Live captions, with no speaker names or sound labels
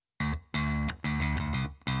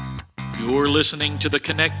You're listening to the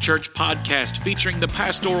Connect Church podcast featuring the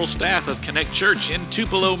pastoral staff of Connect Church in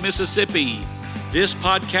Tupelo, Mississippi. This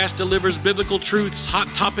podcast delivers biblical truths,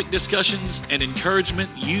 hot topic discussions, and encouragement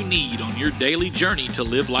you need on your daily journey to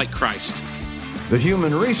live like Christ. The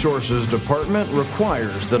Human Resources Department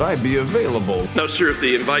requires that I be available. Not sure if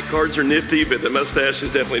the invite cards are nifty, but the mustache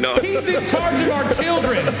is definitely not. He's in charge of our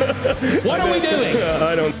children. What are we doing?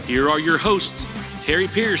 I don't. Here are your hosts, Terry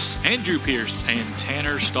Pierce, Andrew Pierce, and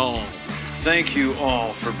Tanner Stahl. Thank you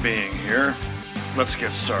all for being here. Let's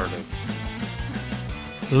get started.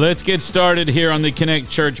 Let's get started here on the Connect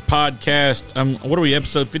Church podcast. What are we,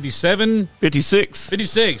 episode 57? 56.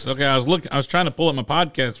 56. Okay, I was trying to pull up my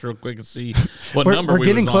podcast real quick and see what number we're we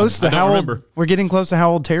getting was close on. to how old. We're getting close to how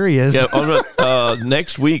old Terry is. Yeah,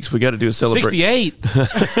 next week's we got to do a celebration. 68.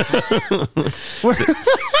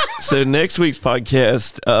 So next week's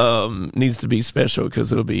podcast needs to be special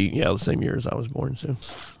because it'll be the same year as I was born. So,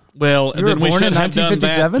 Well, You were then we born should in have done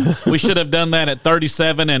 1957? that. We should have done that at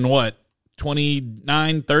 37 and what?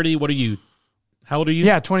 29, 30? What are you? How old are you?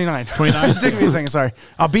 Yeah, 29. 29? It took me a second, sorry.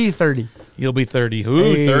 I'll be 30. You'll be 30.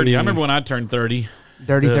 Ooh, Hey. 30. I remember when I turned 30.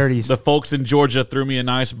 Dirty 30s. The folks in Georgia threw me a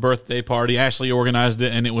nice birthday party. Ashley organized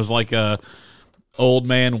it, and it was like a old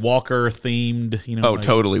man Walker themed.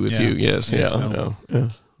 totally with you. Yes, yeah. So yeah.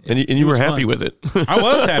 And you were happy fun. with it. I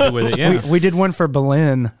was happy with it. Yeah. We did one for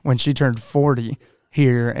Belen when she turned 40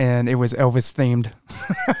 here, and it was Elvis themed.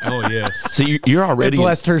 Oh yes. So you're It already.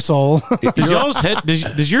 blessed her soul. Does y'all's head?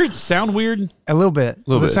 Does yours sound weird? A little bit.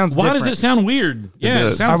 Little It bit. sounds Why different. does it sound weird? Yeah, it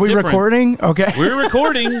does. sounds Are we different. recording? Okay. We're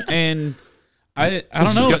recording, and I don't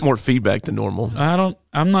It's know. got more feedback than normal.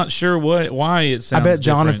 I'm not sure why it sounds. I bet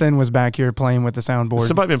Jonathan different. was back here playing with the soundboard.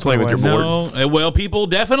 Somebody been playing with your board. No, well, people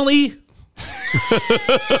definitely.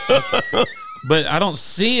 But I don't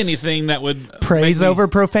see anything that would Praise make me- over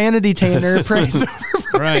profanity, Tanner. Praise over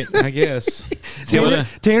Right, I guess.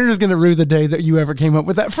 Tanner's going to rue the day that you ever came up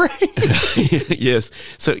with that phrase. Yes.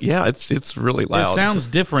 So it's really loud. It sounds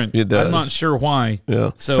different. It does. I'm not sure why.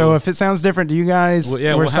 Yeah. So if it sounds different to you guys, Well,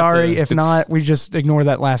 yeah, we're we'll have sorry. to- If not, we just ignore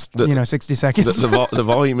that last 60 seconds. the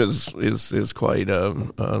volume is quite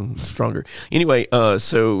stronger. Anyway,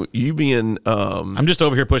 so you being I'm just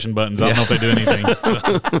over here pushing buttons. I don't know if they do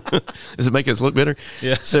anything. does it make us look better?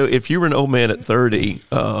 Yeah. So if you were an old man at 30,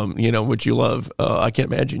 which you love, I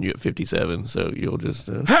can't imagine you at 57. So you'll just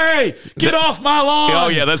Hey, get off my lawn! oh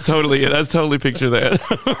yeah, that's totally picture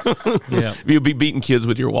that. Yeah. You'll be beating kids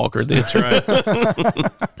with your walker. Then. That's right.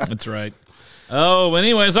 That's right. Oh,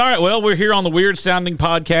 anyways, all right. Well, we're here on the Weird Sounding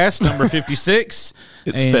Podcast, number 56.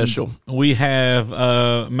 It's and special. We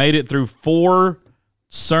have made it through 4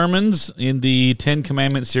 sermons in the 10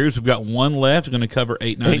 Commandments series. We've got one left. We're going to cover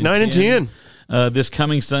 8, 9, 9, and 10. This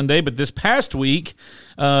coming Sunday. But this past week,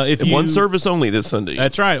 if you... One service only this Sunday.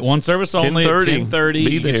 That's right. One service only 10:30. at 10:30. Be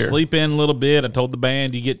You can there. sleep in a little bit. I told the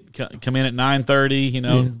band you come in at 9:30.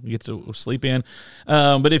 You get to sleep in.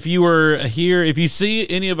 But if you were here, if you see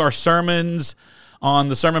any of our sermons on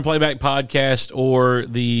the Sermon Playback Podcast or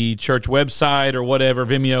the church website or whatever,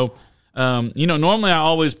 Vimeo, normally I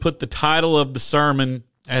always put the title of the sermon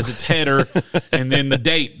as its header and then the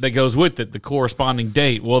date that goes with it, the corresponding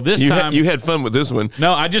date. Well, this time you had fun with this one.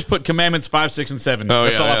 no, I just put Commandments 5, 6, and 7. Oh,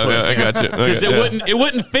 That's all I put. I got you. Because it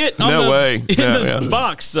wouldn't fit on No way. in Yeah, the yeah.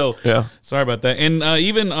 box. So Yeah. sorry about that. And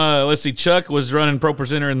even let's see, Chuck was running Pro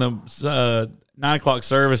Presenter in the 9 o'clock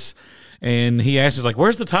service, and he asked us like,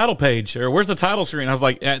 "Where's the title page or where's the title screen?" I was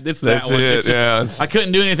like, "It's that That's one." it, It's just, yeah. I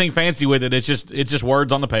couldn't do anything fancy with it. It's just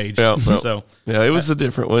words on the page. Yeah. Well, So yeah, it was a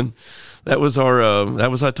different one. That was our.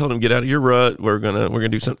 I told him get out of your rut. We're gonna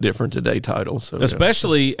do something different today. Title. So yeah.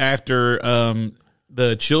 especially after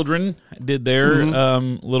the children did their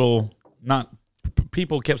little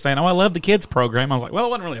people kept saying, "Oh, I love the kids program." I was like, "Well, it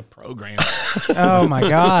wasn't really a program." Oh, my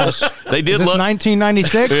gosh. They did Is this love.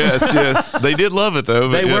 1996? Yes, they did love it though.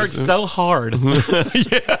 They but worked yes. so hard.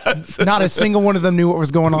 Not a single one of them knew what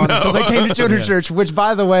was going on until they came to children's church, which,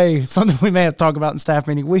 by the way, something we may have to talk about in staff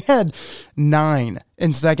meeting. We had 9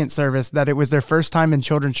 in second service that it was their first time in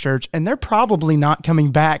children's church, and they're probably not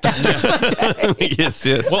coming back. yes.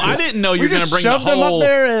 Well, I didn't know you were going to just bring the shoved them up whole.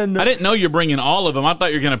 there and- I didn't know you're bringing all of them. I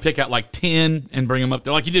thought you were going to pick out like 10 and bring them up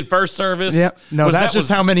there, like you did first service. Yep. No, that's just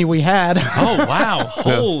how many we had. Oh wow!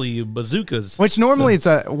 Holy bazookas! Which normally it's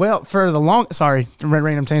for the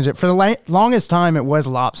random tangent. For the longest time, it was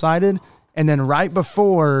lopsided. And then right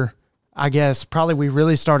before, I guess, probably we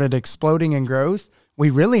really started exploding in growth, we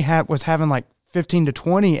really was having like 15 to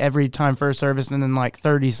 20 every time first service, and then like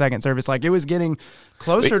 30 second service. Like it was getting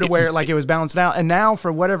closer to where like it was balanced out. And now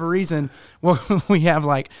for whatever reason, we have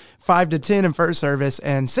like 5 to 10 in first service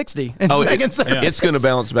and 60 in second service. It's going to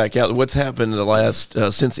balance back out. What's happened in the last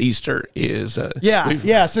since Easter is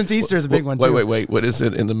since Easter is a big one too. Wait. What is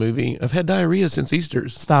it in the movie? I've had diarrhea since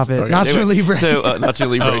Easter's. Stop it. Nacho Libre. So Nacho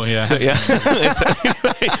Libre. Oh yeah. So, yeah.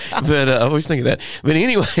 But I always think of that. But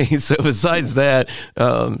anyway, so besides that.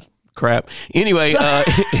 Crap. Anyway,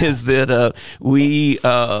 is that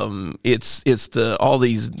it's all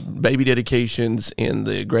these baby dedications and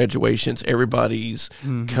the graduations. Everybody's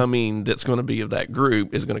coming. That's going to be of that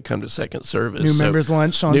group is going to come to second service. New members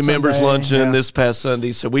lunch on New Sunday. members luncheon this past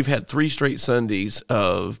Sunday. So we've had 3 straight Sundays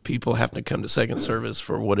of people having to come to second service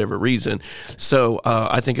for whatever reason. So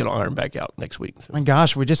I think it'll iron back out next week. So. My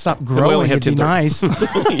gosh, we just stopped growing. It'd be nice.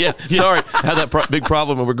 yeah. Sorry, I had that big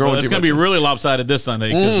problem when we're growing. Well, it's going to be really lopsided this Sunday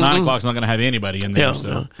because 9 o'clock's not going to have anybody in there. Yeah,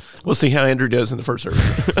 so. We'll see how Andrew does in the first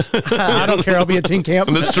service. I don't care. I'll be at teen camp.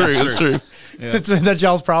 That's true. That's true. Yeah. That's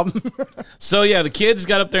y'all's problem. So yeah, the kids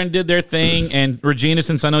got up there and did their thing, and Regina,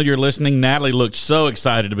 since I know you're listening, Natalie looked so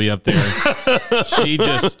excited to be up there.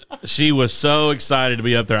 She was so excited to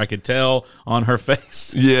be up there. I could tell on her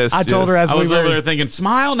face. Yes, I told her I was over there thinking,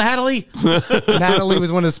 "Smile, Natalie." Natalie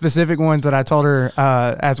was one of the specific ones that I told her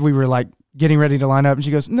as we were like getting ready to line up, and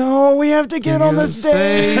she goes, "No, we have to get on the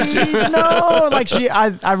stage." No, like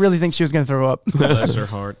I really think she was going to throw up. Bless her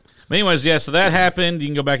heart. But anyways, yeah, so that happened. You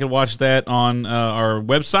can go back and watch that on our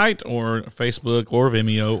website or Facebook or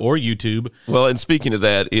Vimeo or YouTube. Well, and speaking of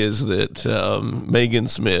that is that Megan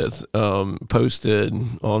Smith posted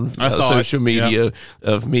on social media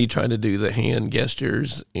of me trying to do the hand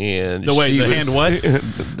gestures. And the hand what?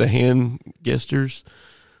 The hand gestures.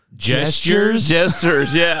 Gestures,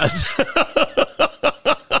 yes.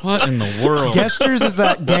 What in the world? Gestures is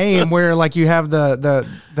that game where like you have the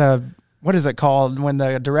what is it called when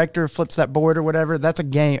the director flips that board or whatever? That's a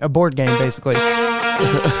board game basically.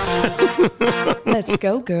 Let's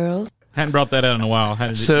go, girls. Hadn't brought that out in a while.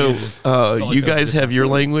 You guys have your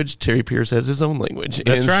language. Terry Pierce has his own language.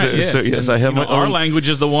 That's right. Yes. So yes, I have my our own. language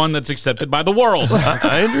is the one that's accepted by the world.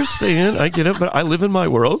 I understand. I get it, but I live in my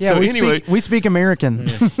world. Yeah, so we speak American.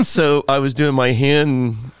 So I was doing my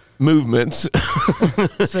hand movements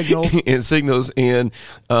signals and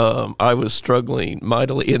I was struggling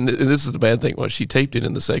mightily, and this is the bad thing was she taped it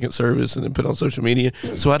in the second service and then put it on social media,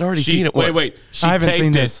 so I'd already seen it once. Wait, I haven't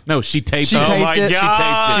seen this. No, she taped it. Oh my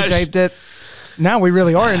gosh. She taped it. Now we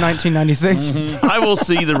really are in 1996. I will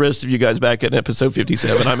see the rest of you guys back in episode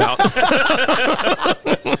 57. I'm out.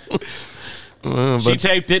 She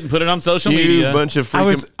taped it and put it on social media. Bunch of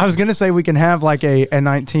freaking. I was gonna say we can have like a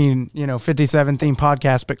 1957 theme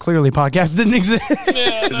podcast, but clearly podcast didn't exist.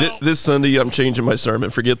 Yeah, no. This Sunday I'm changing my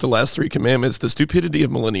sermon. Forget the last 3 commandments. The stupidity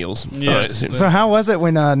of millennials. Yes. So how was it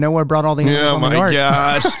when Noah brought all the animals on the ark? Oh my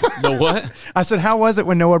gosh. The what? I said, how was it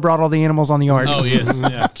when Noah brought all the animals on the ark? Oh yes.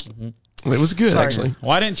 Yeah. Mm-hmm. It was good, actually.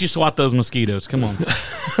 Why didn't you swat those mosquitoes? Come on.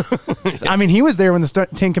 I mean, he was there when the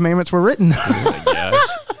 10 Commandments were written. Oh my gosh.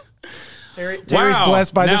 Terry's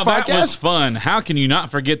blessed by this podcast. That was fun. How can you not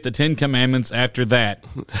forget the 10 Commandments after that?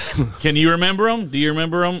 Can you remember them? Do you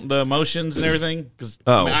remember them? The emotions and everything?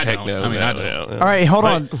 I don't. All right, hold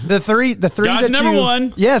on. The three. God's number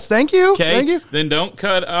one. Yes, thank you. Okay. Thank you. Then don't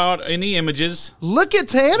cut out any images. Look at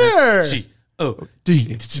Tanner. G-O-D.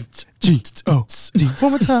 One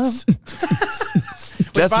more time.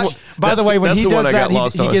 By the way, when he does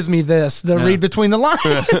that, he gives me this, the read between the lines.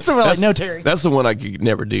 So we're like, no, Terry. That's the one I could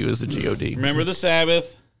never do is the G-O-D. Remember the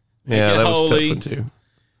Sabbath. Yeah, that was a tough one too.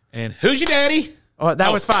 And who's your daddy? Oh,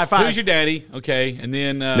 that was 5. Who's your daddy? Okay, and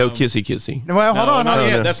then no kissy. Well, hold on.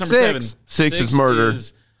 Yeah, that's number 7. 6 is murder.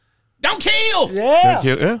 Don't kill. Yeah.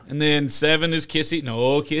 Yeah. And then 7 is kissy.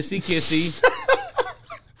 No, kissy.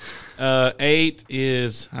 8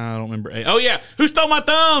 is I don't remember 8. Oh yeah, who stole my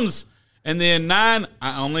thumbs? And then 9,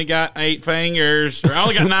 I only got 8 fingers, or I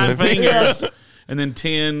only got 9 fingers. And then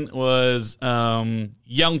 10 was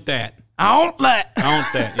young that. I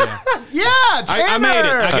that, yeah. Yeah, I made it.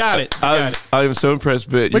 I got it. I am so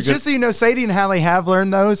impressed. But just so you know, Sadie and Hallie have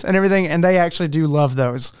learned those and everything, and they actually do love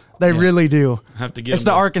those. They really do. Have to get it's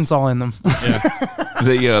the Arkansas in them. Yeah.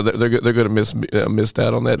 They're going to miss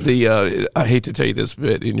out on that. I hate to tell you this,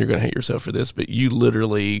 but and you're going to hate yourself for this, but you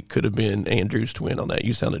literally could have been Andrew's twin on that.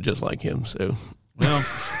 You sounded just like him. So, well,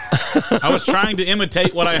 I was trying to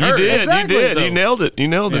imitate what I heard. You did. Exactly. You did. So. You nailed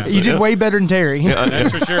it. You did way better than Terry. Yeah,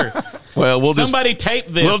 that's for sure. Well, somebody tape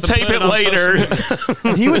this. We'll tape it later.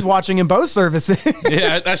 And he was watching in both services.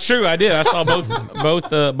 Yeah, that's true. I did. I saw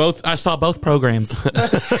both. I saw both programs.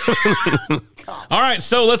 All right,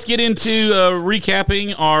 so let's get into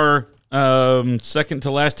recapping our second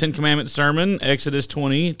to last 10 Commandments sermon, Exodus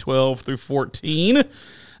 20, 12 through 14.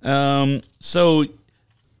 So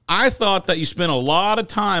I thought that you spent a lot of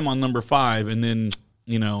time on number 5, and then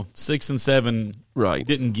 6 and 7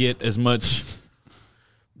 didn't get as much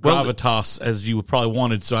gravitas as you probably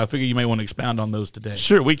wanted. So I figure you may want to expound on those today.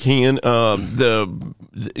 Sure, we can.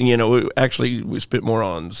 We spent more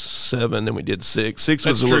on 7 than we did 6. 6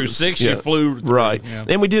 That's was true. 6 you flew through. Right,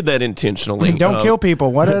 and we did that intentionally. Don't kill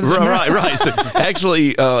people. What is it? Right. So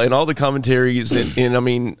actually, in all the commentaries, and I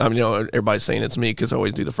mean, everybody's saying it's me because I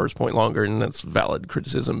always do the first point longer, and that's valid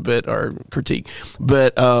criticism, or critique.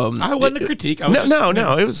 But I wasn't a critique.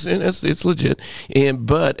 No, it's legit.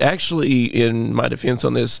 But actually, in my defense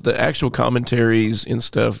on this, the actual commentaries and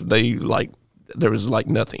stuff, there was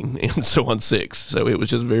nothing, and so on 6. So it was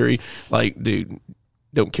just very dude,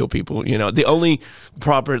 don't kill people. The only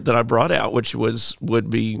proper that I brought out, which would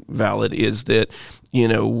be valid, is that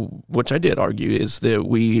which I did argue, is that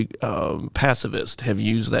we pacifists have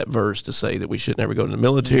used that verse to say that we should never go to the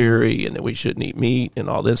military and that we shouldn't eat meat and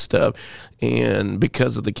all this stuff. And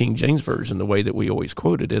because of the King James Version, the way that we always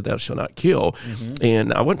quoted it, thou shalt not kill. Mm-hmm.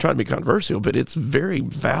 And I wasn't trying to be controversial, but it's very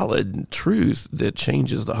valid truth that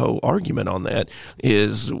changes the whole argument on that.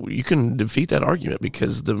 Is you can defeat that argument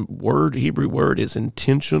because the Hebrew word is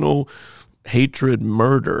intentional hatred,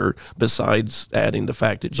 murder, besides adding the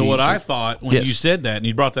fact that Jesus. So what I thought when you said that, and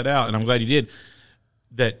you brought that out, and I'm glad you did,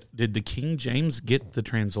 did the King James get the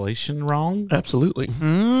translation wrong? Absolutely.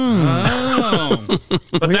 Oh.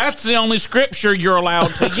 But that's the only scripture you're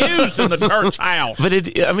allowed to use in the church house. But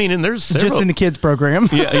and there's several. Just in the kids program.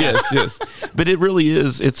 Yeah, yes. But it really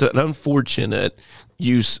is, it's an unfortunate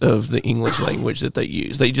use of the English language that they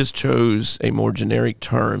use. They just chose a more generic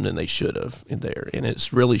term than they should have in there, and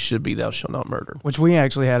it really should be thou shalt not murder. Which we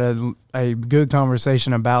actually had a good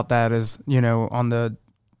conversation about that, is, on the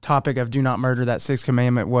topic of do not murder. That 6th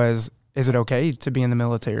commandment was, is it okay to be in the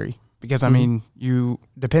military? Because, I mean, you,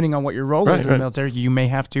 depending on what your role is in the military, you may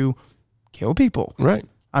have to kill people. Right.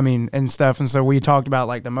 I mean, and stuff. And so we talked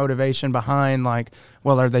about the motivation behind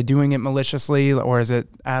are they doing it maliciously, or is it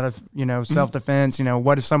out of, self-defense?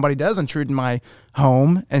 What if somebody does intrude in my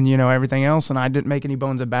home and, everything else, and I didn't make any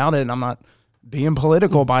bones about it, and I'm not being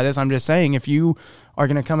political by this. I'm just saying, if you are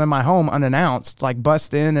going to come in my home unannounced,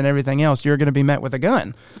 bust in and everything else, you're going to be met with a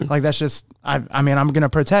gun. That's just, I'm going to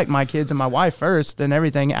protect my kids and my wife first and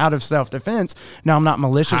everything out of self-defense. Now, I'm not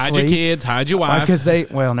maliciously. Hide your kids, hide your wife. Because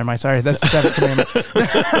never mind. Sorry, that's the 7th commandment.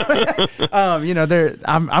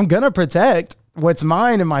 I'm going to protect what's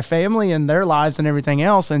mine and my family and their lives and everything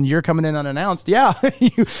else, and you're coming in unannounced. Yeah,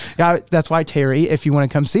 that's why, Terry, if you want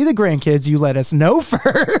to come see the grandkids, you let us know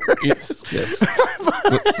first. Yes.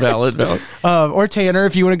 Valid. Or Tanner,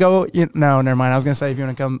 if you want to go. No, never mind. I was going to say, if you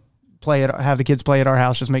want to come have the kids play at our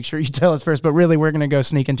house, just make sure you tell us first. But really, we're going to go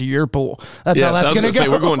sneak into your pool. That's how that's going to go.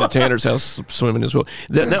 We're going to Tanner's house swimming as well.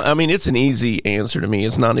 It's an easy answer to me.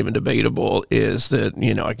 It's not even debatable. Is that,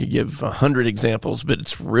 I could give 100 examples, but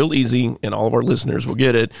it's real easy, and all of our listeners will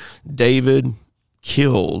get it. David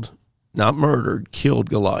killed, not murdered, killed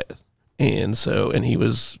Goliath. And he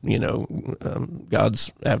was,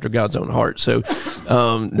 after God's own heart. So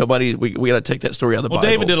nobody, we got to take that story out of the Bible.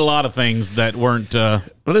 Well, David did a lot of things that weren't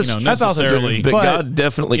necessarily but God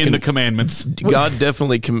definitely in the commandments. God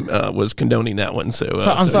definitely was condoning that one. So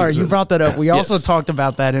I'm sorry, you brought that up. We also talked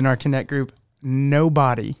about that in our Connect group.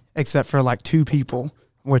 Nobody, except for 2 people,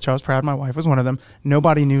 which I was proud my wife was one of them,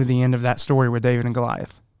 nobody knew the end of that story with David and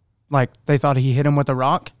Goliath. They thought he hit him with a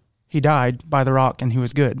rock. He died by the rock, and he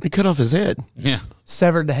was good. He cut off his head. Yeah.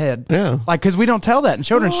 Severed the head. Yeah. Because we don't tell that in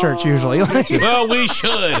children's church usually. Well, we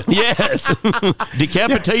should. Yes.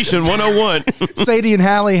 Decapitation 101. Sadie and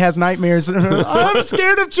Hallie has nightmares. I'm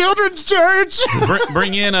scared of children's church.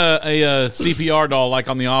 Bring in a CPR doll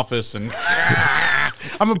on The Office, and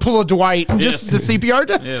I'm going to pull a Dwight and just the CPR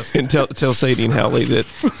doll. Yes. And tell Sadie and Hallie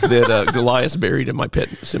that Goliath's buried in my pet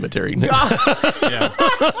cemetery. Yeah.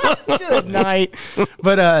 Good night.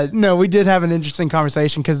 But no, we did have an interesting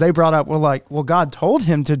conversation because they brought up, well, God told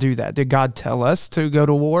him to do that. Did God tell us to go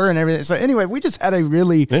to war and everything? So anyway, we just had a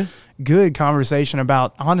really good conversation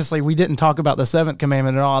about, honestly, we didn't talk about the 7th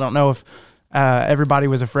commandment at all. I don't know if everybody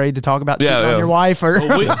was afraid to talk about cheating on your wife, or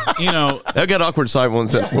that got awkward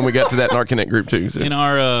silence when we got to that in our Connect group too. So. In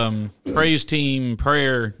our praise team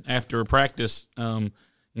prayer after practice,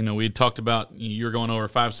 we had talked about you were going over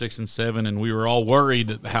 5, 6, and 7, and we were all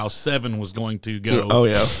worried how 7 was going to go. Oh,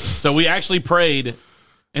 yeah. So we actually prayed,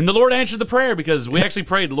 and the Lord answered the prayer because we actually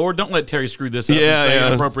prayed, Lord, don't let Terry screw this up and say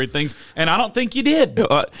inappropriate things. And I don't think you did.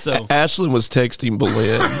 So Ashlyn was texting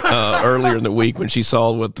Belen earlier in the week when she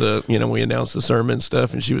saw what we announced the sermon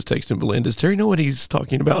stuff, and she was texting Belen, does Terry know what he's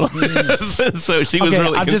talking about on this? So she was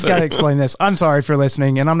really I've just got to explain this. I'm sorry if you're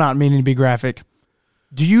listening, and I'm not meaning to be graphic.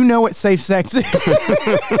 Do you know what safe sex is?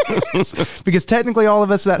 Because technically all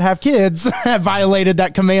of us that have kids have violated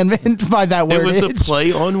that commandment by that word. It was a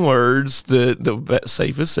play on words. The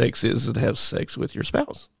safest sex is to have sex with your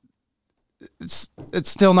spouse. It's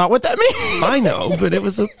still not what that means. I know, but it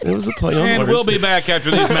was a play on words. And we'll be back after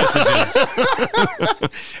these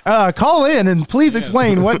messages. Call in and please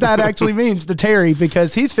explain what that actually means to Terry,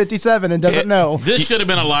 because he's 57 and doesn't know. This should have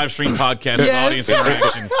been a live stream podcast with audience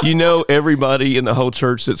interaction. Everybody in the whole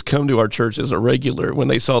church that's come to our church as a regular, when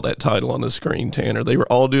they saw that title on the screen, Tanner, they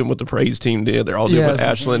were all doing what the praise team did. They're all doing what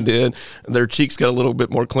Ashlyn did. Their cheeks got a little bit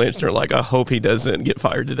more clenched. They're like, I hope he doesn't get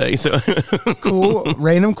fired today. So cool.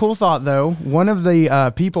 Random cool thought, though. One of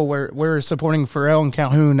the people we're supporting Pharrell and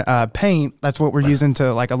Calhoun paint. That's what we're using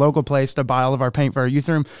to like a local place to buy all of our paint for our youth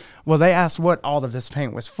room. Well, they asked what all of this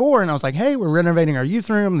paint was for, and I was like, hey, we're renovating our youth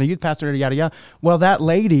room. The youth pastor, yada, yada. Well, that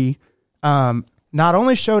lady not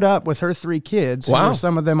only showed up with her 3 kids, who were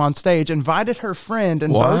some of them on stage, invited her friend,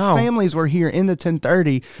 and both families were here in the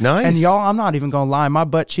 10:30. Nice. And y'all, I'm not even going to lie, my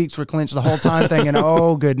butt cheeks were clenched the whole time thinking,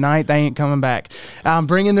 oh, good night, they ain't coming back.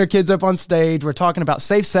 Bringing their kids up on stage. We're talking about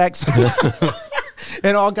safe sex.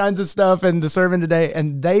 And all kinds of stuff in the sermon today.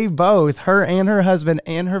 And they both, her and her husband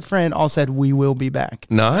and her friend, all said, we will be back.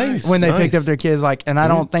 Nice. When they picked up their kids, and I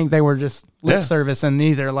don't think they were just lip service and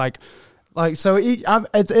neither. So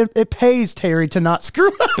it pays Terry to not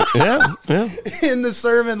screw up in the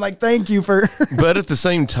sermon. Thank you for. But at the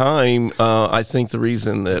same time, I think the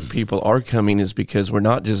reason that people are coming is because we're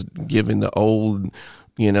not just giving the old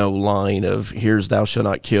line of here's thou shalt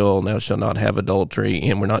not kill, thou shalt not have adultery,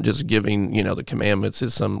 and we're not just giving the commandments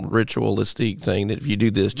as some ritualistic thing that if you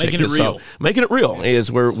do this, check this out. Making it real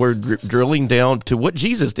is we're drilling down to what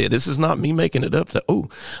Jesus did. This is not me making it up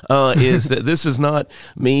is that this is not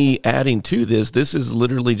me adding to this. This is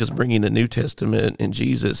literally just bringing the New Testament and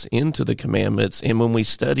Jesus into the commandments. And when we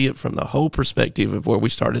study it from the whole perspective of where we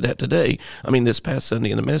started at today, this past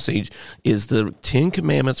Sunday in the message is the 10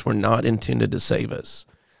 commandments were not intended to save us.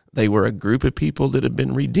 They were a group of people that had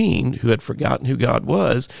been redeemed who had forgotten who God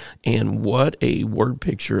was. And what a word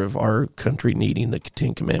picture of our country needing the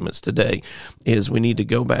 10 Commandments today is we need to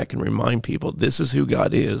go back and remind people this is who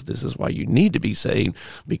God is. This is why you need to be saved,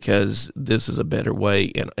 because this is a better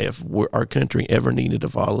way. And if our country ever needed to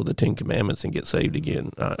follow the 10 Commandments and get saved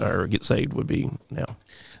again, or get saved would be now.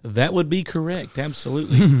 That would be correct.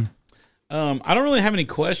 Absolutely. I don't really have any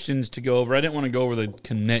questions to go over. I didn't want to go over the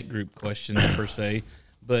Connect group questions per se.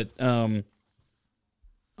 But honor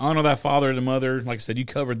thy father and mother. Like I said, you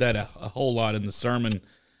covered that a whole lot in the sermon.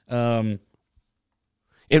 And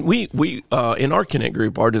we in our Connect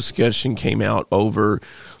group, our discussion came out over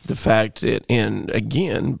the fact that, and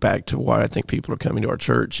again, back to why I think people are coming to our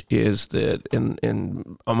church, is that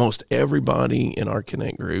in almost everybody in our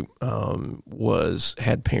Connect group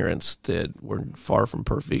had parents that were far from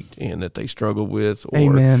perfect and that they struggled with.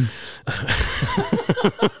 Amen.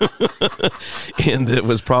 And that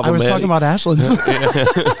was problematic. I was talking about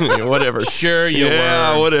Ashlyn's. Whatever. Sure you were.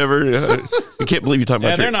 Yeah, whatever. I can't believe you're talking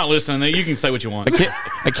about they're not listening. You can say what you want.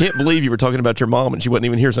 I can't believe you were talking about your mom and she wasn't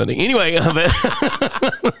even here Sunday. Anyway,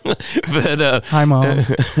 hi, Mom.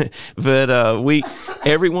 But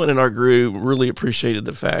everyone in our group really appreciated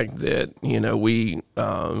the fact that we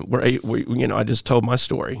I just told my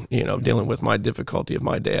story, dealing with my difficulty of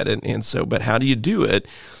my dad, and so. But how do you do it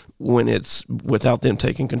when it's without them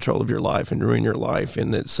taking control of your life and ruin your life?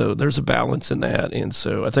 And so there's a balance in that, and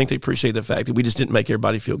so I think they appreciate the fact that we just didn't make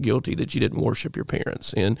everybody feel guilty that you didn't worship your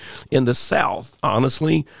parents. And in the South,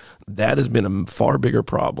 honestly, that has been a far bigger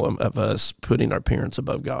problem of us putting our parents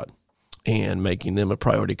above God and making them a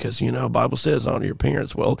priority because, Bible says honor your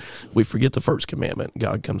parents. Well, we forget the first commandment.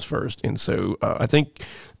 God comes first. And so I think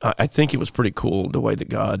it was pretty cool the way that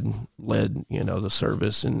God led, the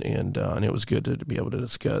service and it was good to be able to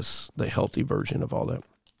discuss the healthy version of all that.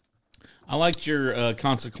 I liked your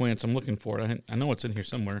consequence. I'm looking for it. I know it's in here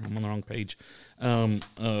somewhere. I'm on the wrong page.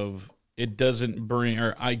 Of it doesn't bring,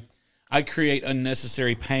 or I create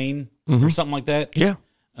unnecessary pain or something like that. Yeah.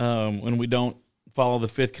 When we don't follow the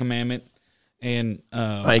 5th commandment. And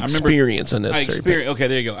I experience unnecessary pain. Okay,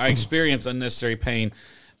 there you go. I experience unnecessary pain.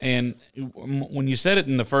 And when you said it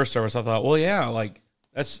in the first service, I thought, well, yeah,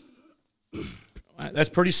 that's That's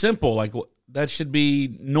pretty simple. Like that should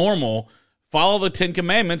be normal. Follow the 10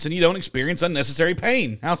 Commandments, and you don't experience unnecessary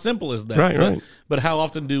pain. How simple is that? Right. But how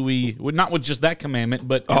often do we, not with just that commandment,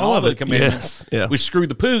 but all of the commandments, we screw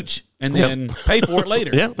the pooch and then pay for it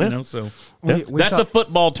later. So that's a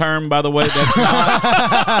football term, by the way. That's not.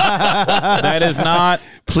 That is not.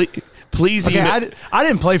 Please email. I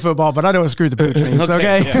didn't play football, but I know what screw the pooch means.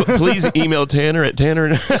 Okay. Please email Tanner at Tanner.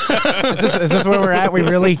 Is this where we're at? We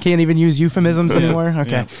really can't even use euphemisms anymore?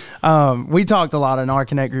 Okay. Yeah. We talked a lot in our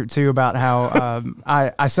Connect group, too, about how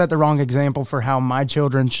I set the wrong example for how my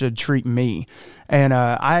children should treat me. And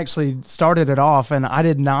I actually started it off, and I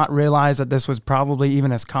did not realize that this was probably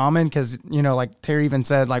even as common because, like Terry even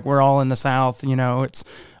said, like, we're all in the South, it's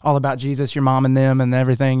all about Jesus, your mom and them and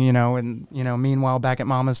everything, and, meanwhile, back at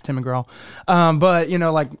Mama's, Tim McGraw. But,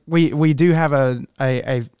 like, we do have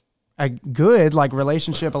a good, like,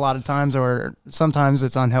 relationship a lot of times, or sometimes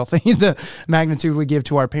it's unhealthy, the magnitude we give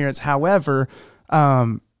to our parents. However,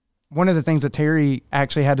 one of the things that Terry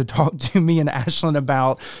actually had to talk to me and Ashlyn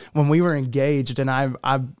about when we were engaged, and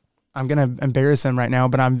I'm going to embarrass him right now,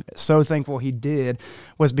 but I'm so thankful he did,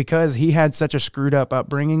 was because he had such a screwed up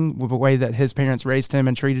upbringing with the way that his parents raised him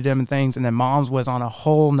and treated him and things. And then Mom's was on a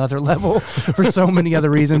whole nother level for so many other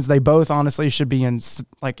reasons. They both honestly should be in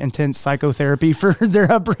like intense psychotherapy for their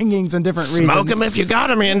upbringings and different reasons. Smoke them if you got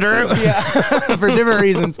them, Andrew. Yeah, for different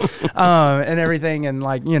reasons and everything, and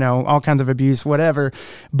like, all kinds of abuse, whatever.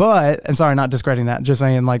 But, and sorry, not discrediting that, just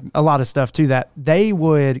saying like a lot of stuff to that. They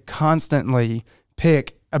would constantly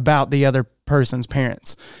pick about the other person's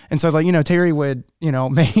parents. And so like, Terry would,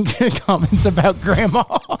 make comments about grandma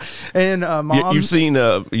and mom. You've seen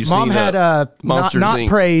mom had not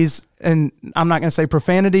praise, and I'm not going to say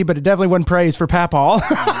profanity, but it definitely wasn't praise for Papaw.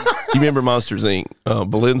 You remember Monsters, Inc.?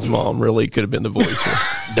 Belinda's mom really could have been the voice.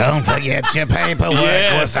 Don't forget your paperwork,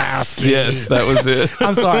 Wazowski. Yes, that was it.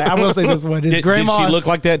 I'm sorry. I will say this one. Did she look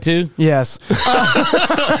like that too? Yes.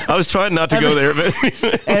 I was trying not to go there,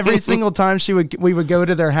 but every single time we would go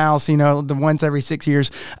to their house, the once every 6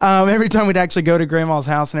 years. Every time we'd actually go to Grandma's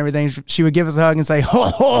house and everything, she would give us a hug and say,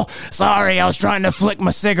 "Oh, sorry, I was trying to flick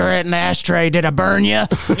my cigarette in the ashtray. Did I burn you?"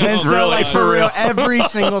 And really, like, for real, every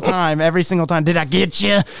single time. Did I get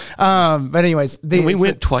you? But anyways, we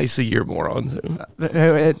went twice a year more on.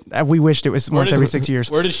 We wished it was once every 6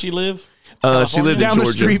 years. Where did she live? She lived down in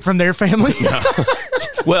Georgia. the street from their family.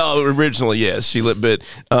 Well, originally, yes, she lived, but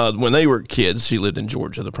when they were kids, she lived in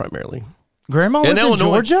Georgia primarily. Grandma lived in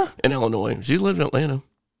Georgia? In Illinois. She lived in Atlanta.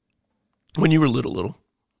 When you were little.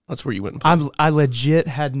 That's where you went and played. I legit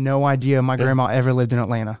had no idea my grandma ever lived in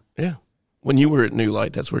Atlanta. Yeah. When you were at New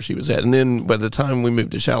Light, that's where she was at. And then by the time we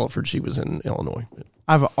moved to Shallowford, she was in Illinois.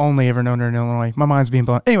 I've only ever known her in Illinois. My mind's being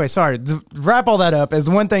blown. Anyway, sorry. To wrap all that up, is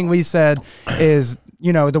one thing we said is,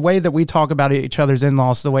 the way that we talk about each other's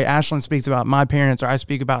in-laws, the way Ashlyn speaks about my parents or I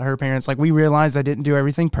speak about her parents, like we realize I didn't do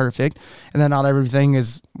everything perfect and that not everything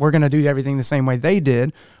is, we're going to do everything the same way they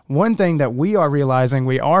did. One thing that we are realizing,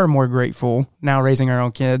 we are more grateful now raising our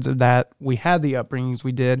own kids that we had the upbringings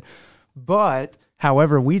we did. But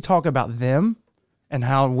however we talk about them and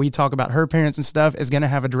how we talk about her parents and stuff is going to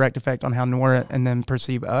have a direct effect on how Nora and them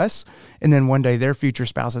perceive us. And then one day their future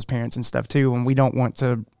spouses' parents and stuff too. And we don't want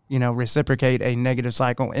to, reciprocate a negative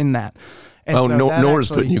cycle in that. And Nora's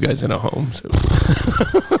putting you guys in a home. So.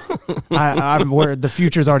 I'm worried. The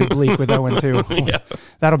future's already bleak with Owen too. Yeah.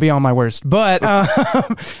 That'll be on my worst. But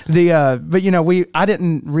I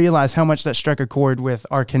didn't realize how much that struck a chord with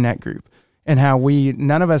our Connect group. And how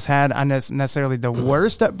none of us had necessarily the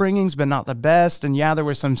worst upbringings, but not the best. And yeah, there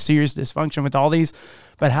was some serious dysfunction with all these,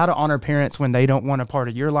 but how to honor parents when they don't want a part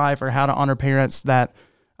of your life, or how to honor parents that,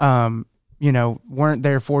 weren't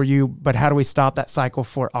there for you, but how do we stop that cycle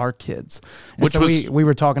for our kids? And we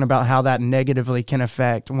were talking about how that negatively can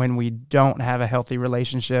affect when we don't have a healthy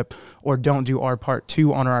relationship or don't do our part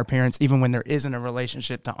to honor our parents, even when there isn't a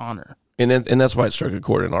relationship to honor. And that's why it struck a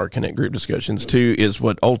chord in our Connect group discussions too, is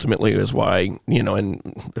what ultimately is why, and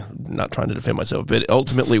not trying to defend myself, but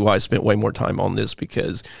ultimately why I spent way more time on this,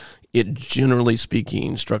 because it generally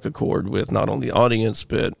speaking struck a chord with not only the audience,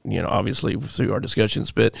 but, obviously through our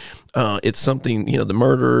discussions, but it's something, the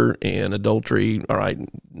murder and adultery, all right,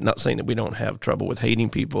 not saying that we don't have trouble with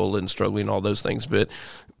hating people and struggling, all those things, but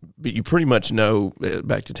you pretty much know,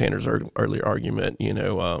 back to Tanner's earlier argument,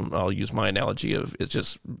 I'll use my analogy of it's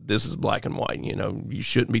just, this is black and white, you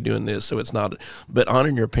shouldn't be doing this, so it's not, but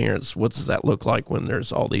honoring your parents, what does that look like when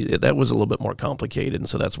there's all these, that was a little bit more complicated, and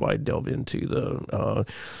so that's why I delve into the,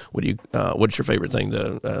 what's your favorite thing,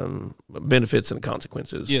 the benefits and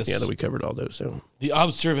consequences. Yes. Yeah, that we covered all those. So the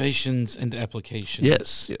observations and applications.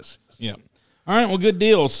 Yes. Yeah. All right, well, good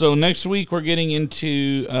deal. So next week we're getting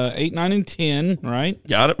into 8, 9, and 10, right?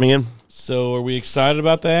 Got it, man. So are we excited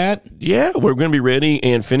about that? Yeah, we're going to be ready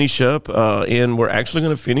and finish up, and we're actually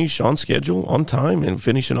going to finish on schedule, on time, and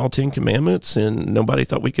finishing all 10 commandments, and nobody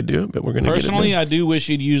thought we could do it, but we're going to get it done. Personally, I do wish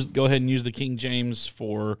you'd go ahead and use the King James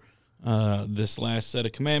for this last set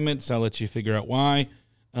of commandments. I'll let you figure out why,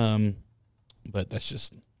 but that's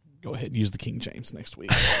just... Go ahead and use the King James next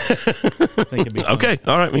week. I think it'd be fun. Okay,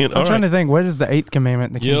 all right, man. I'm trying to think. What is the 8th commandment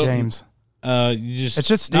in the King James? It's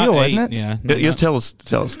just steal, isn't it? Yeah. Yeah, tell us.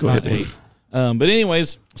 Go ahead. 8. But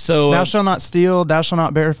anyways, so thou shalt not steal, thou shalt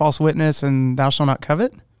not bear false witness, and thou shalt not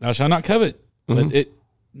covet. Thou shalt not covet. But it,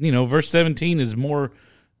 verse 17 is more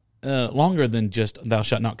longer than just thou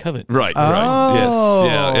shalt not covet. Right. Oh. Right. Yes.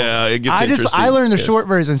 Yeah. It gets interesting. I learned the short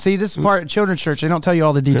version. See, this is part of children's church. They don't tell you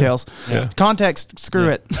all the details. Yeah. Context, screw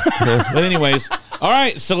it. But anyways, all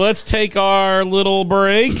right. So let's take our little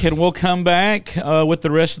break, and we'll come back with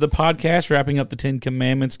the rest of the podcast, wrapping up the 10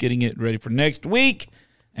 Commandments, getting it ready for next week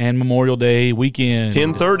and Memorial Day weekend.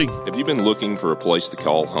 10:30. Have you been looking for a place to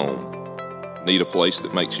call home? Need a place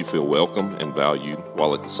that makes you feel welcome and valued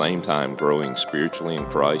while at the same time growing spiritually in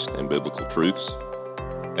Christ and biblical truths?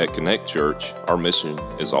 At Connect Church, our mission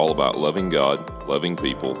is all about loving God, loving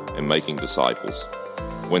people, and making disciples.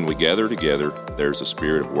 When we gather together, there's a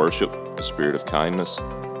spirit of worship, a spirit of kindness,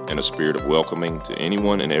 and a spirit of welcoming to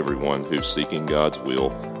anyone and everyone who's seeking God's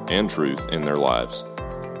will and truth in their lives.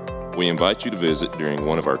 We invite you to visit during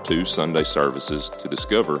one of our 2 Sunday services to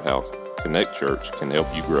discover how Connect Church can help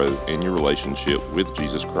you grow in your relationship with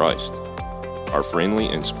Jesus Christ. Our friendly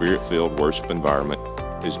and spirit-filled worship environment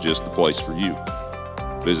is just the place for you.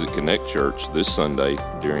 Visit Connect Church this Sunday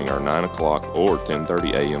during our 9 o'clock or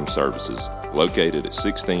 10:30 a.m. services, located at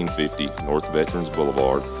 1650 North Veterans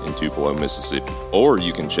Boulevard in Tupelo, Mississippi. Or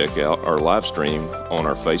you can check out our live stream on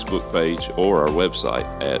our Facebook page or our website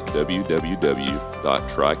at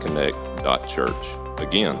www.triconnect.church.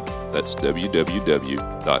 Again, that's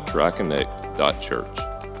www.triconnect.church.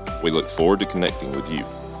 We look forward to connecting with you.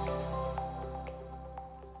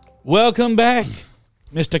 Welcome back,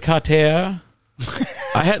 Mr. Carter.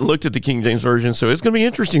 I hadn't looked at the King James Version, so it's going to be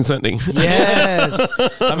interesting Sunday. Yes.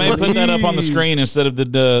 I may put that up on the screen instead of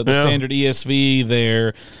the standard ESV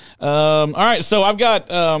there. All right, so I've got,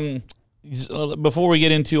 before we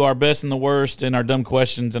get into our best and the worst and our dumb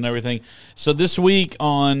questions and everything, so this week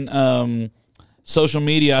on social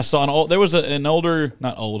media, I saw there was an older,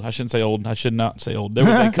 not old, I shouldn't say old, I should not say old. There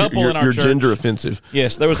was a couple in our church. You're gender offensive.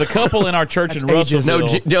 Yes, there was a couple in our church in Russellville.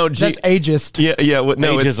 That's ageist. Yeah.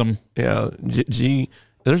 Ageism. G.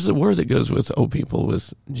 There's a word that goes with old people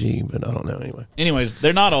with G, but I don't know anyway. Anyways,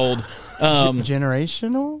 they're not old.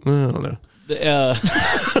 Generational? I don't know.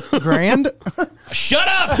 Grand? Shut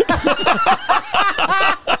up!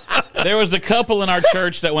 There was a couple in our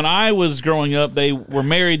church that when I was growing up, they were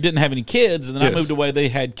married, didn't have any kids, and then I moved away, they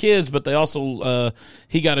had kids, but they also,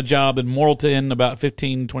 he got a job in Morrilton about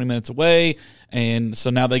 15, 20 minutes away, and so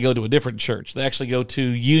now they go to a different church. They actually go to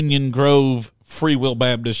Union Grove Free Will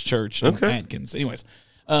Baptist Church in Atkins. Anyways,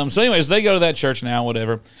 they go to that church now,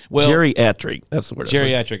 whatever. Well, geriatric, that's the word.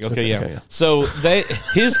 Geriatric, okay, yeah. So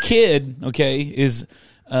his kid, is...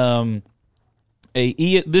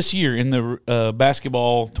 this year in the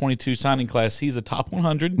basketball 22 signing class, he's a top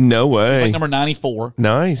 100. No way. He's like number 94.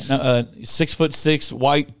 Nice. 6'6",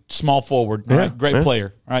 white, small forward. Yeah, right? Great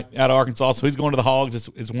player, right? Out of Arkansas. So he's going to the Hogs.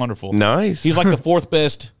 It's wonderful. Nice. He's like the 4th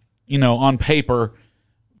best, on paper,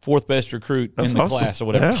 4th best recruit in the class or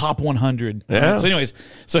whatever. Yeah. Top 100. Yeah. Right? So anyways,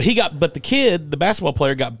 but the kid, the basketball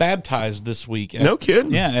player, got baptized this week. No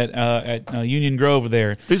kidding. Yeah, at Union Grove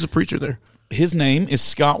there. Who's a preacher there? His name is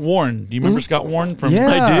Scott Warren. Do you remember Scott Warren from? Yeah.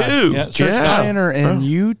 I do. Yeah, Church planner in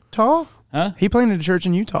Utah? Huh? He planted a church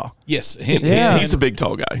in Utah. Yes. He's a big,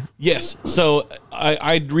 tall guy. Yes. So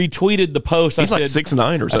I retweeted the post. He's I like said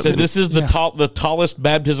 6'9" or something. I said this is the tallest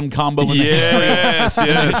baptism combo in the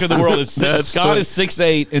history of the world. Scott is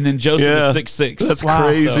 6'8", and then Joseph is 6'6". That's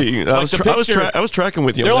crazy. So, I was tracking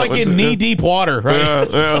with you. They're like in knee deep water, right?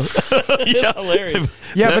 Yeah. It's hilarious.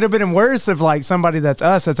 Yeah, but it'd been worse if like somebody that's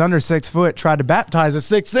under 6 foot tried to baptize a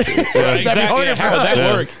 6'6". Exactly. How would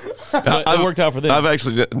that work? So it worked out for them. I've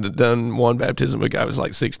actually done one baptism. A guy was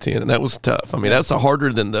like 6'10", and that was tough. I mean, that's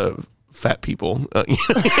harder than the fat people. I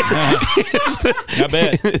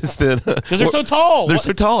bet. Because they're so tall. They're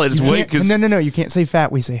so tall. It's weight. No. You can't say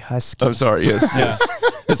fat. We say husky. I'm sorry. Yes. Yeah.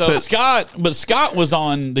 So Scott was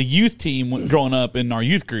on the youth team growing up in our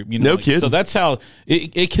youth group. No kidding. So that's how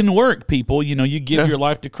it can work, people. You give your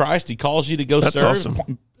life to Christ. He calls you to go serve.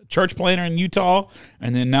 Awesome. Church planner in Utah,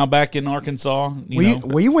 and then now back in Arkansas.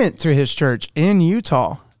 We went to his church in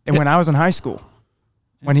Utah. And when I was in high school,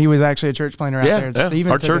 when he was actually a church planter out there,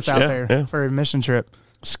 Stephen took us out there for a mission trip.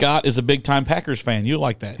 Scott is a big-time Packers fan. You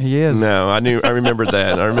like that. He is. No, I remembered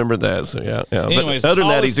that. So, yeah. Anyways, but other than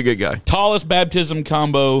that, he's a good guy. Tallest baptism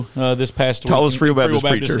combo this past week. Tallest Free Will Baptist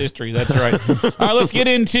preacher. History. That's right. All right, let's get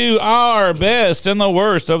into our best and the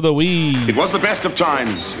worst of the week. It was the best of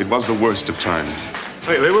times. It was the worst of times.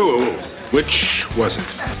 Wait. Which was it?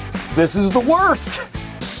 This is the worst.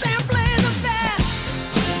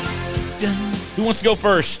 Who wants to go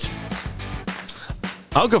first?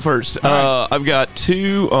 I'll go first. I've got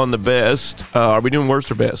 2 on the best. Are we doing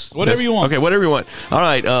worst or best? Whatever you want. Okay, whatever you want. All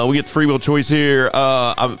right, we get free will choice here.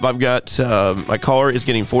 I've got my car is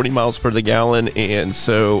getting 40 miles per the gallon, and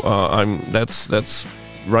so that's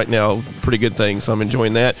right now a pretty good thing. So I'm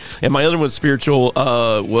enjoying that. And my other one, spiritual,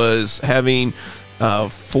 was having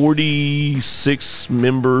 46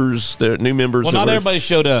 members, the new members. Well, not everybody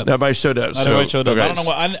showed up. Everybody showed up. Everybody showed up. I don't know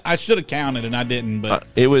what I should have counted and I didn't. But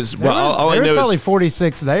it was all I know was probably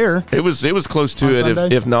 46 there. It was close to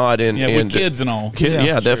it, if not. And with kids and all.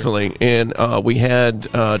 Yeah, definitely. And we had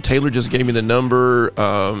Taylor just gave me the number.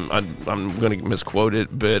 I'm going to misquote it,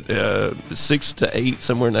 but 6 to 8,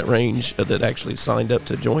 somewhere in that range, that actually signed up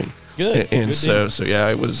to join. Good. And good so yeah,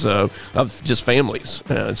 it was of just families.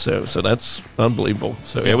 So that's unbelievable.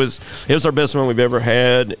 So it was our best one we've ever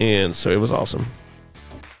had, and so it was awesome.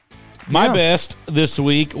 My best this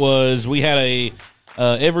week was we had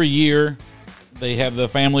every year they have the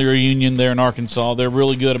family reunion there in Arkansas. They're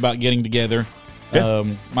really good about getting together. Yeah.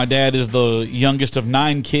 My dad is the youngest of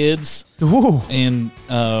 9 kids. Ooh. And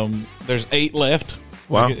there's 8 left.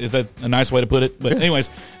 Wow. Is that a nice way to put it? But anyways,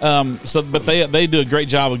 but they do a great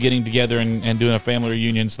job of getting together and doing a family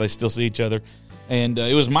reunion, so they still see each other. And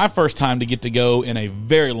it was my first time to get to go in a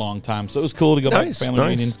very long time, so it was cool to go back to family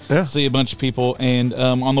reunion, see a bunch of people. And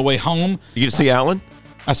on the way home, you get to see Alan.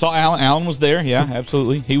 I saw Alan. Alan was there. Yeah,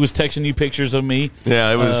 absolutely. He was texting you pictures of me.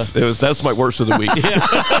 Yeah, it was. That's my worst of the week.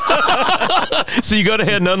 So you go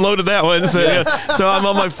ahead and unloaded that one. So, so I'm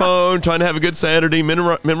on my phone trying to have a good Saturday,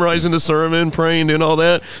 memorizing the sermon, praying, doing all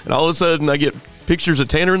that, and all of a sudden I get pictures of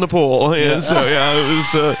Tanner in the pool. And so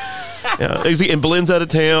it was. And Belin's out of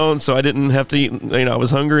town, so I didn't have to eat. I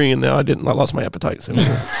was hungry, and now I lost my appetite. So.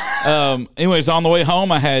 Anyways, on the way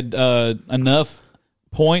home, I had enough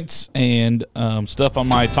points and stuff on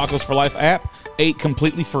my Tacos for Life app. 8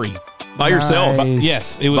 completely free. By yourself.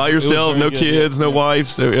 Yes. It was, by yourself, no kids, no wife.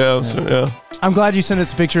 So, yeah. I'm glad you sent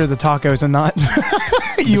us a picture of the tacos and not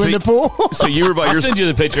you in the pool. So you were by yourself. I'll send you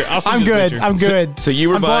the picture. I'm good. So you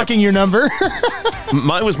were I'm blocking your number.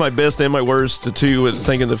 Mine was my best and my worst, the two, with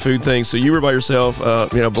thinking the food thing. So you were by yourself.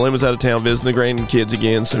 Belinda was out of town visiting the grandkids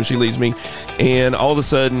again, so she leaves me. And all of a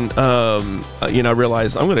sudden, I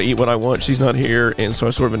realized I'm going to eat what I want. She's not here. And so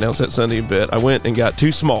I sort of announced that Sunday, but I went and got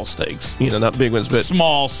 2 small steaks. Not big ones, but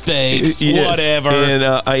small steaks, yes. Whatever. And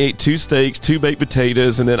I ate 2 steaks, 2 baked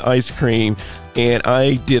potatoes, and then ice cream. And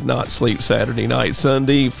I did not sleep Saturday night.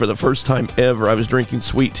 Sunday, for the first time ever, I was drinking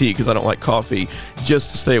sweet tea because I don't like coffee,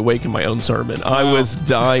 just to stay awake in my own sermon. Wow. I was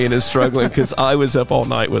dying and struggling because I was up all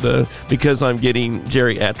night because I'm getting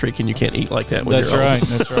geriatric, and you can't eat like that when That's you're right.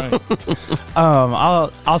 old. That's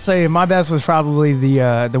right. I'll say my best was probably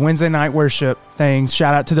the Wednesday night worship things.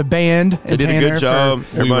 Shout out to the band. They did a good job.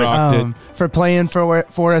 We rocked it. For playing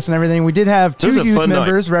for us and everything. We did have 2 youth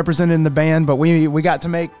members represented in the band, but we got to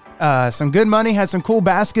make some good money, had some cool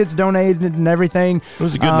baskets donated and everything. It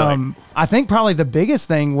was a good night. I think probably the biggest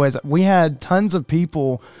thing was we had tons of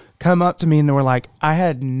people come up to me and they were like, I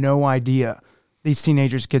had no idea these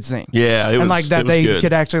teenagers could sing. Yeah, it was good.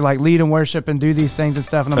 Could actually lead in worship and do these things and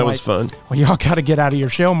stuff. And I'm was fun. Well, y'all got to get out of your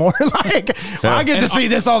shell more. I get to see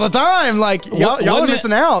this all the time. Y'all are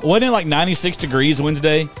missing out. Wasn't it 96 degrees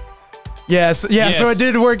Wednesday? Yes. So it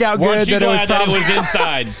did work out Weren't good. You glad that it was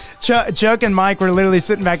inside? Chuck and Mike were literally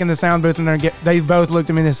sitting back in the sound booth, and they both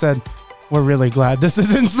looked at me and they said, "We're really glad this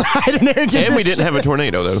is inside." And we didn't have a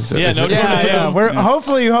tornado though. So. Yeah, no tornado. Yeah. We're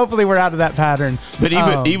hopefully we're out of that pattern. But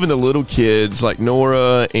even the little kids like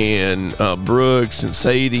Nora and Brooks and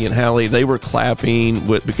Sadie and Hallie, they were clapping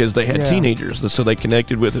because they had teenagers, so they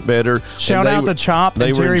connected with it better. Shout out to Chop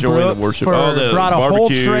and Terry Brooks for brought a whole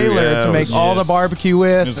trailer to make all the barbecue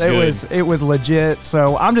with. It was legit.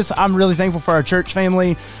 So I'm really thankful for our church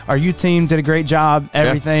family. Our youth team did a great job.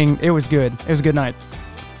 Everything. It was good. It was a good night.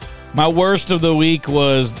 My worst of the week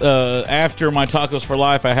was after my Tacos for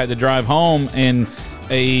Life, I had to drive home, and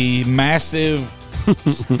a massive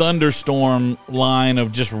thunderstorm line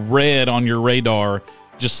of just red on your radar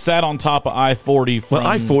just sat on top of I-40. Well,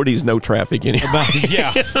 I-40 is no traffic anymore.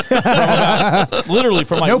 Literally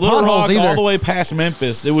from no Little Rock either. all the way past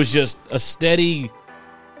Memphis. It was just a steady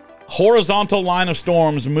horizontal line of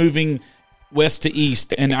storms moving west to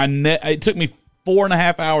east, and it took me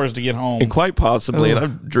 4.5 hours to get home. And quite possibly, and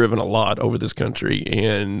I've driven a lot over this country,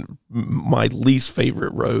 and my least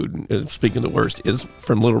favorite road, speaking of the worst, is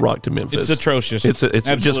from Little Rock to Memphis. It's atrocious. It's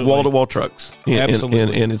just wall-to-wall trucks.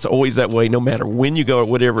 Absolutely. And it's always that way, no matter when you go or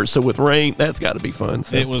whatever. So with rain, that's got to be fun.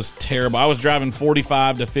 So. It was terrible. I was driving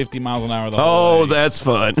 45 to 50 miles an hour the whole way. Oh, that's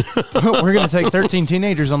fun. We're going to take 13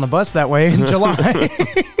 teenagers on the bus that way in July.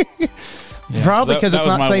 Probably because it's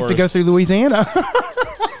not safe to go through Louisiana.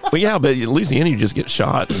 Well, yeah, but in Louisiana, you just get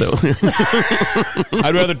shot. So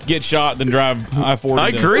I'd rather get shot than drive I-40. I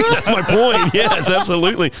agree. That's my point. Yes,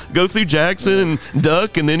 absolutely. Go through Jackson and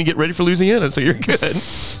duck, and then you get ready for Louisiana, so you're good.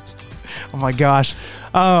 Oh my gosh.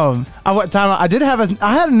 I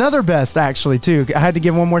had another best actually too. I had to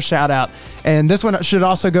give one more shout out, and this one should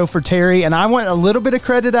also go for Terry. And I want a little bit of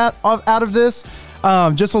credit out of this.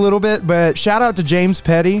 Just a little bit, but shout out to James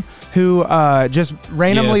Petty, who just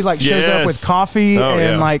randomly shows up with coffee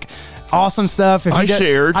and awesome stuff. If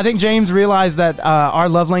shared. I think James realized that our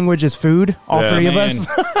love language is food, all three of us.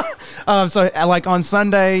 So on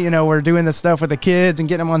Sunday, we're doing this stuff with the kids and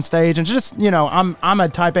getting them on stage, and just, I'm a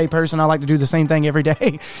type A person. I like to do the same thing every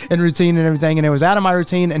day in routine and everything. And it was out of my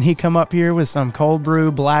routine, and he come up here with some cold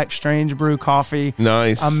brew, black strange brew coffee.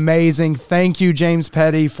 Nice. Amazing. Thank you, James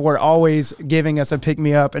Petty, for always giving us a pick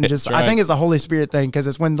me up. And just, I think it's a Holy Spirit thing, because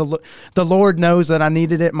it's when the Lord knows that I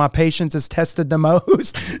needed it. My patience is tested the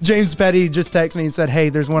most. James Petty just texted me and said, "Hey,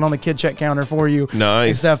 there's one on the kid check counter for you." Nice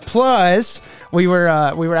and stuff. Plus, we were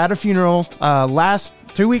at a funeral last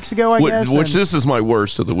 2 weeks ago, I guess. Which this is my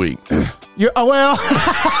worst of the week. Well.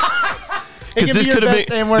 Because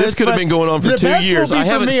this could have been going on for 2 years.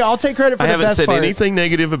 I'll take credit for the best part. I haven't said anything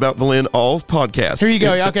negative about Belen all podcast. Here you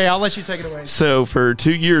go. Okay, I'll let you take it away. So for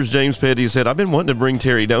 2 years, James Petty said, "I've been wanting to bring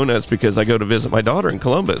Terry donuts because I go to visit my daughter in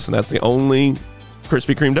Columbus, and that's the only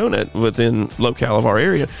Krispy Kreme donut within locale of our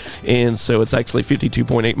area." And so it's actually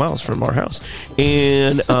 52.8 miles from our house.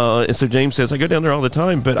 And so James says, "I go down there all the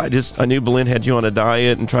time, but I knew Belen had you on a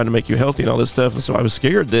diet and trying to make you healthy and all this stuff. And so I was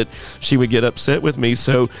scared that she would get upset with me."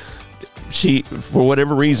 So she, for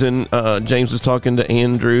whatever reason, James was talking to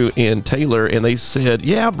Andrew and Taylor, and they said,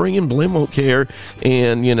 "Yeah, bring in Belen, won't care,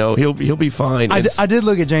 and he'll be fine." I did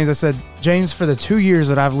look at James. I said, "James, for the 2 years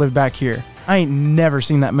that I've lived back here, I ain't never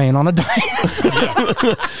seen that man on a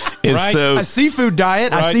diet." Right. So, a seafood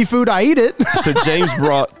diet. Right. I seafood, I eat it. So James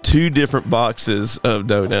brought 2 different boxes of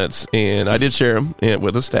donuts, and I did share them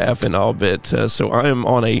with the staff and all. But so I am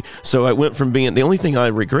on so I went from being, the only thing I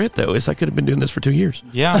regret though is I could have been doing this for 2 years.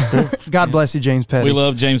 Yeah. God bless you, James Petty. We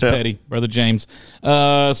love James Petty, brother James.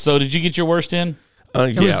 So did you get your worst in?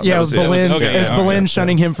 It was Belen. Okay, it was Belen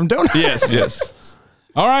shunning him from donuts. Yes.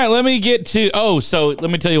 All right, let me get to. So let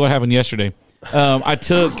me tell you what happened yesterday. I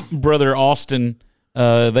took brother Austin.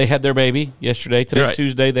 They had their baby yesterday. Today's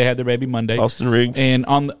Tuesday. They had their baby Monday. Austin Riggs. And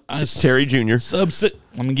on the Terry Jr.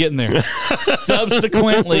 I'm getting there.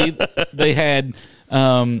 Subsequently, they had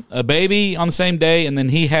a baby on the same day, and then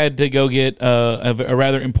he had to go get a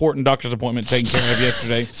rather important doctor's appointment taken care of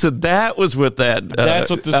yesterday. So that was what that. That's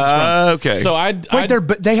what this is from. Okay. So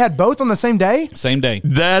they had both on the same day? Same day.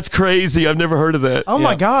 That's crazy. I've never heard of that. Oh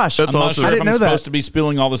my gosh. That's I'm awesome. not sure I didn't if know I'm that. supposed to be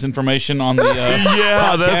spilling all this information on the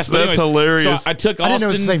yeah, podcast. That's hilarious. So I took I didn't know Austin.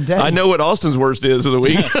 it was the same day. I know what Austin's worst is of the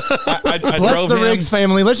week. I Bless drove the him. Riggs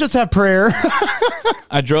family. Let's just have prayer.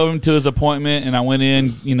 I drove him to his appointment, and I went in,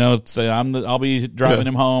 say I'll be driving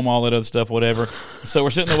him home, all that other stuff, whatever. So we're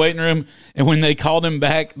sitting in the waiting room, and when they called him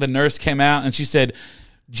back, the nurse came out, and she said,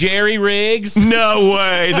 "Jerry Riggs." No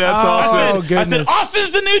way. That's awesome. Goodness. I said,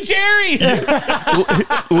 "Austin's the new Jerry."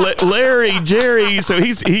 Larry, Jerry. So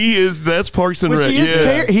that's Parks and Rec.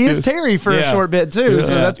 He is Terry for a short bit too,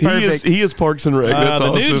 so that's perfect. He is Parks and Rec. That's the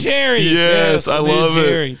awesome. new Jerry. Yes, I love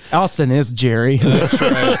it. Austin is Jerry. That's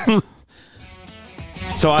right.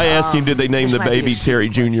 So I asked him, did they name the baby Terry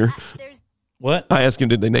Jr.? What? I asked him,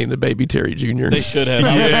 did they name the baby Terry Jr.? They should have.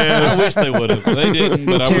 I wish they would have. They didn't.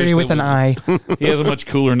 But Terry with an I. He has a much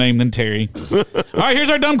cooler name than Terry. All right, here's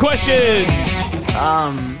our dumb question.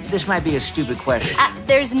 This might be a stupid question.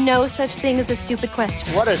 There's no such thing as a stupid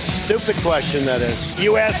question. What a stupid question that is.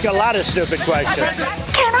 You ask a lot of stupid questions.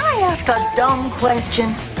 Can I ask a dumb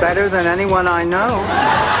question? Better than anyone I know.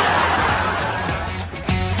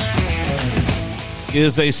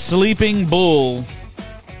 Is a sleeping bull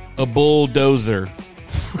a bulldozer?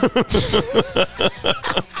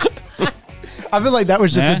 I feel like that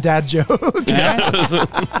was just a dad joke.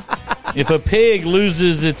 If a pig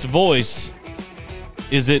loses its voice,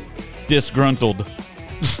 is it disgruntled?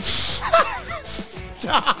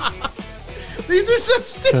 Stop. These are so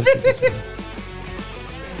stupid.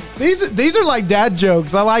 These are like dad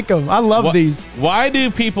jokes. I like them. I love these. Why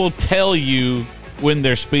do people tell you when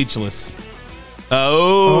they're speechless?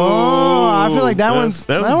 Oh, I feel like that one's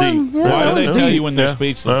deep. Yeah, Why do they tell you when they're Yeah.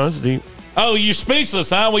 speechless? Oh, that's deep. Oh, you're speechless,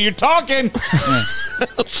 huh? Well, you're talking.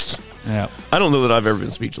 Yeah. I don't know that I've ever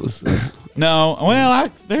been speechless. No. Well,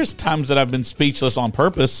 there's times that I've been speechless on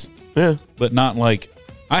purpose. Yeah. But not like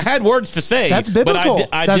I had words to say. That's biblical. But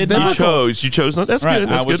I That's did biblical. not. You chose not. That's Right, good.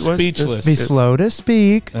 That's I was good. speechless. Be slow to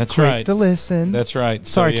speak. That's quick right. to listen. That's right.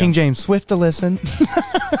 Sorry, So, yeah. King James. Swift to listen.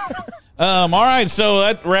 All right, so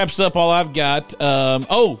that wraps up all I've got.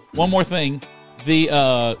 One more thing.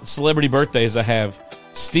 The celebrity birthdays I have.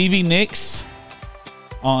 Stevie Nicks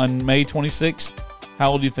on May 26th.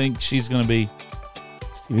 How old do you think she's going to be?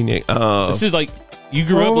 Stevie Nicks. This is like, you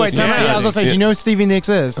grew up wait, listening to I was going to say, do you know who Stevie Nicks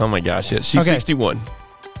is? Oh, my gosh. Yes. She's Okay. 61.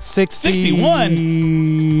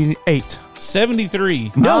 68.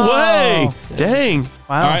 73. No Oh. way. Dang.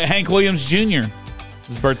 Wow. All right, Hank Williams Jr.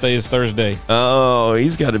 His birthday is Thursday. Oh,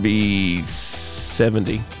 he's got to be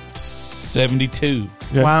 70. 72.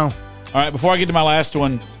 Okay. Wow. All right, before I get to my last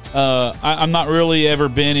one, I'm not really ever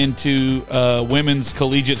been into women's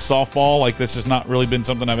collegiate softball. Like, this has not really been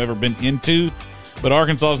something I've ever been into. But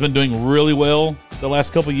Arkansas has been doing really well the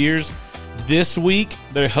last couple of years. This week,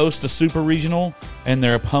 they host a super regional, and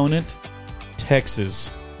their opponent, Texas.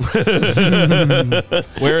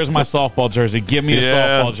 Where is my softball jersey? Give me a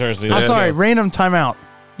softball jersey. I'm Let's sorry, go. random timeout.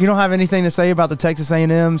 You don't have anything to say about the Texas A&M,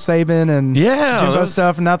 Saban, and Jimbo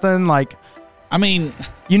stuff? Nothing? Like, I mean,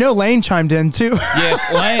 Lane chimed in too.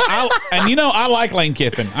 Yes, Lane. I like Lane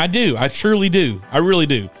Kiffin. I do. I truly do. I really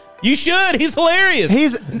do. You should. He's hilarious.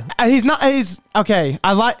 He's okay.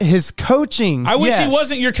 I like his coaching. I wish yes. he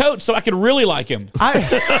wasn't your coach so I could really like him.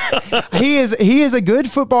 He is a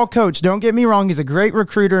good football coach. Don't get me wrong. He's a great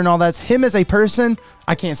recruiter and all that. Him as a person,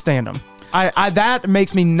 I can't stand him. That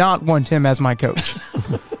makes me not want him as my coach.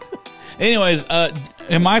 Anyways,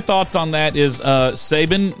 and my thoughts on that is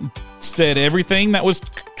Saban said everything that was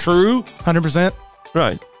true. 100%.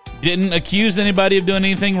 Right. Didn't accuse anybody of doing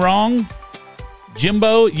anything wrong.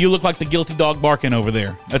 Jimbo, you look like the guilty dog barking over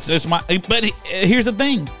there. That's my. But here's the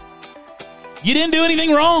thing: you didn't do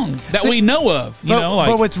anything wrong that we know of.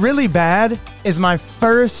 But what's really bad is my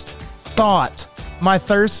first thought. My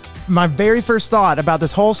very first thought about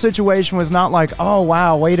this whole situation was not like, oh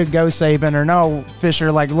wow, way to go, Saban, or no,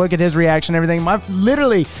 Fisher. Like, look at his reaction, and everything.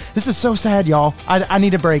 This is so sad, y'all. I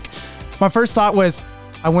need a break. My first thought was,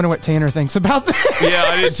 I wonder what Tanner thinks about this. Yeah,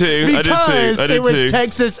 I did too. Because I did it was too.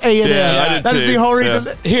 Texas A&M. Yeah, I did That is too. the whole reason.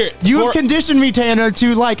 Yeah. Here, you have conditioned me, Tanner,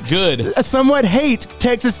 to good somewhat hate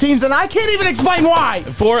Texas teams, and I can't even explain why.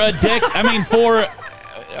 For a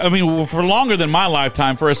for longer than my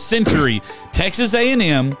lifetime, for a century, Texas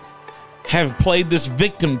A&M have played this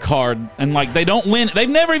victim card, and they don't win. They've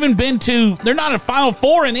never even been to. They're not a Final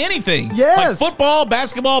Four in anything. Yes, like football,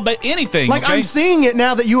 basketball, but anything. Okay? I'm seeing it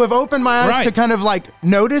now that you have opened my eyes to kind of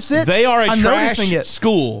notice it. They are a I'm trash noticing it.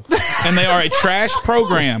 school, and they are a trash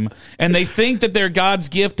program, and they think that they're God's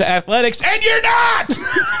gift to athletics, and you're not.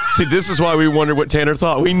 See, this is why we wondered what Tanner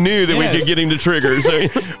thought. We knew that we could get him to trigger. So.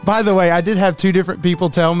 By the way, I did have two different people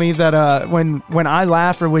tell me that when I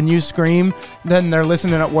laugh or when you scream, then they're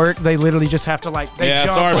listening at work. They literally just have to jump.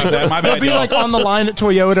 Sorry about that. My bad. They'll be y'all. on the line at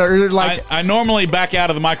Toyota or I normally back out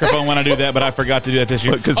of the microphone when I do that, but I forgot to do that this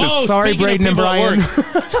year. Sorry, speaking of Braden and people at Brian. work,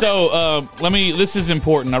 so this is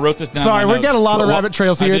important. I wrote this down. Sorry, in my we got a notes. lot of rabbit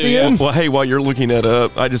trails here at the end. Well, hey, while you're looking that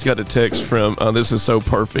up, I just got a text from, this is so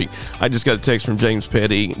perfect. I just got a text from James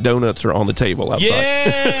Petty. Donuts are on the table outside.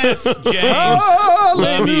 Yes, James.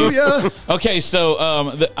 Hallelujah. Okay, so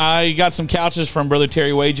I got some couches from Brother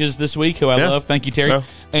Terry Wages this week, who I love. Thank you, Terry. Yeah.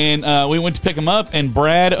 And we went to pick them up, and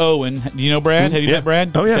Brad Owen. Do you know Brad? Have you met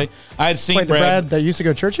Brad? Oh, yeah. Okay. I had seen Wait, the Brad that used to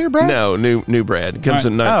go to church here, Brad? No, new Brad. Comes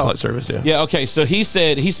in 9 o'clock service, Yeah, okay. So he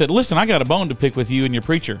said, listen, I got a bone to pick with you and your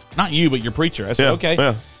preacher. Not you, but your preacher. I said, okay.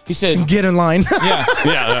 Yeah. He said, get in line.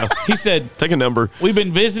 Yeah. He said, take a number. We've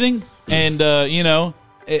been visiting, and,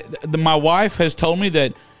 my wife has told me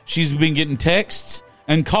that she's been getting texts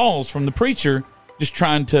and calls from the preacher just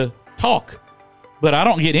trying to talk. But I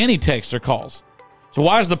don't get any texts or calls. So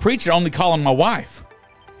why is the preacher only calling my wife?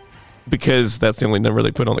 Because that's the only number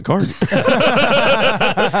they put on the card.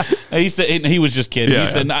 He said, and he was just kidding.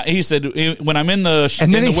 Yeah, he said when I'm in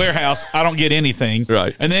the warehouse, I don't get anything.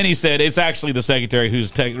 Right. And then he said it's actually the secretary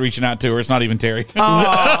who's reaching out to her. It's not even Terry.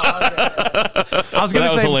 I was going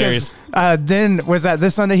to say, hilarious. then was that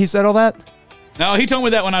this Sunday he said all that? No, he told me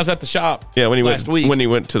that when I was at the shop. Yeah, when he last week. When he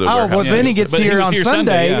went to the Oh, warehouse. well, then he gets But he here was on here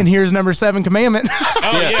Sunday, yeah. and here's number 7 commandment.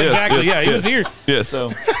 Oh, yeah, exactly. Yeah, he was here. Yes.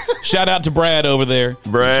 So, shout out to Brad over there.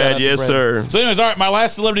 Brad, Shout out to yes, sir. So, anyways, all right, my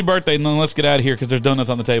last celebrity birthday, and then let's get out of here because there's donuts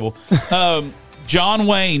on the table. John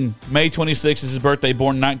Wayne, May 26th is his birthday,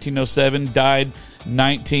 born 1907, died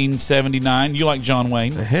 1979. You like John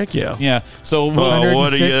Wayne? Heck yeah. Yeah. So, what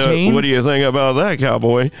do you think about that,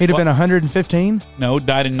 cowboy? He'd have been 115. No,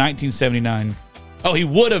 died in 1979. Oh, he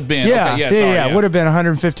would have been. Yeah, okay, sorry, would have been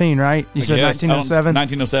 115, right? You said 1907.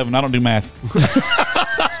 1907. I don't do math.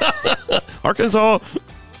 Arkansas.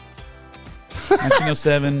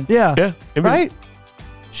 1907. Yeah. Right?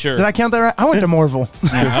 Sure. Did I count that right? I went to Moorville.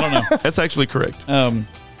 Yeah, I don't know. That's actually correct.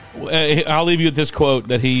 I'll leave you with this quote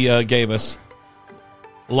that he gave us.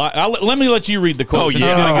 Let me let you read the quote. Oh, since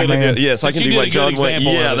yeah. you did a good- Yes, I since can you do did like a good John Wayne.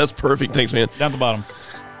 example Yeah, of it. that's perfect. Thanks, man. Down at the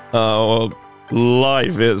bottom.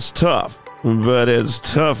 Life is tough, but it's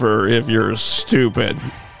tougher if you're stupid.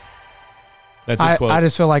 That's his quote. I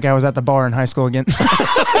just feel like I was at the bar in high school again.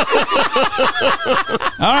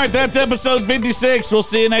 All right, that's episode 56. We'll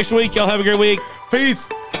see you next week. Y'all have a great week. Peace.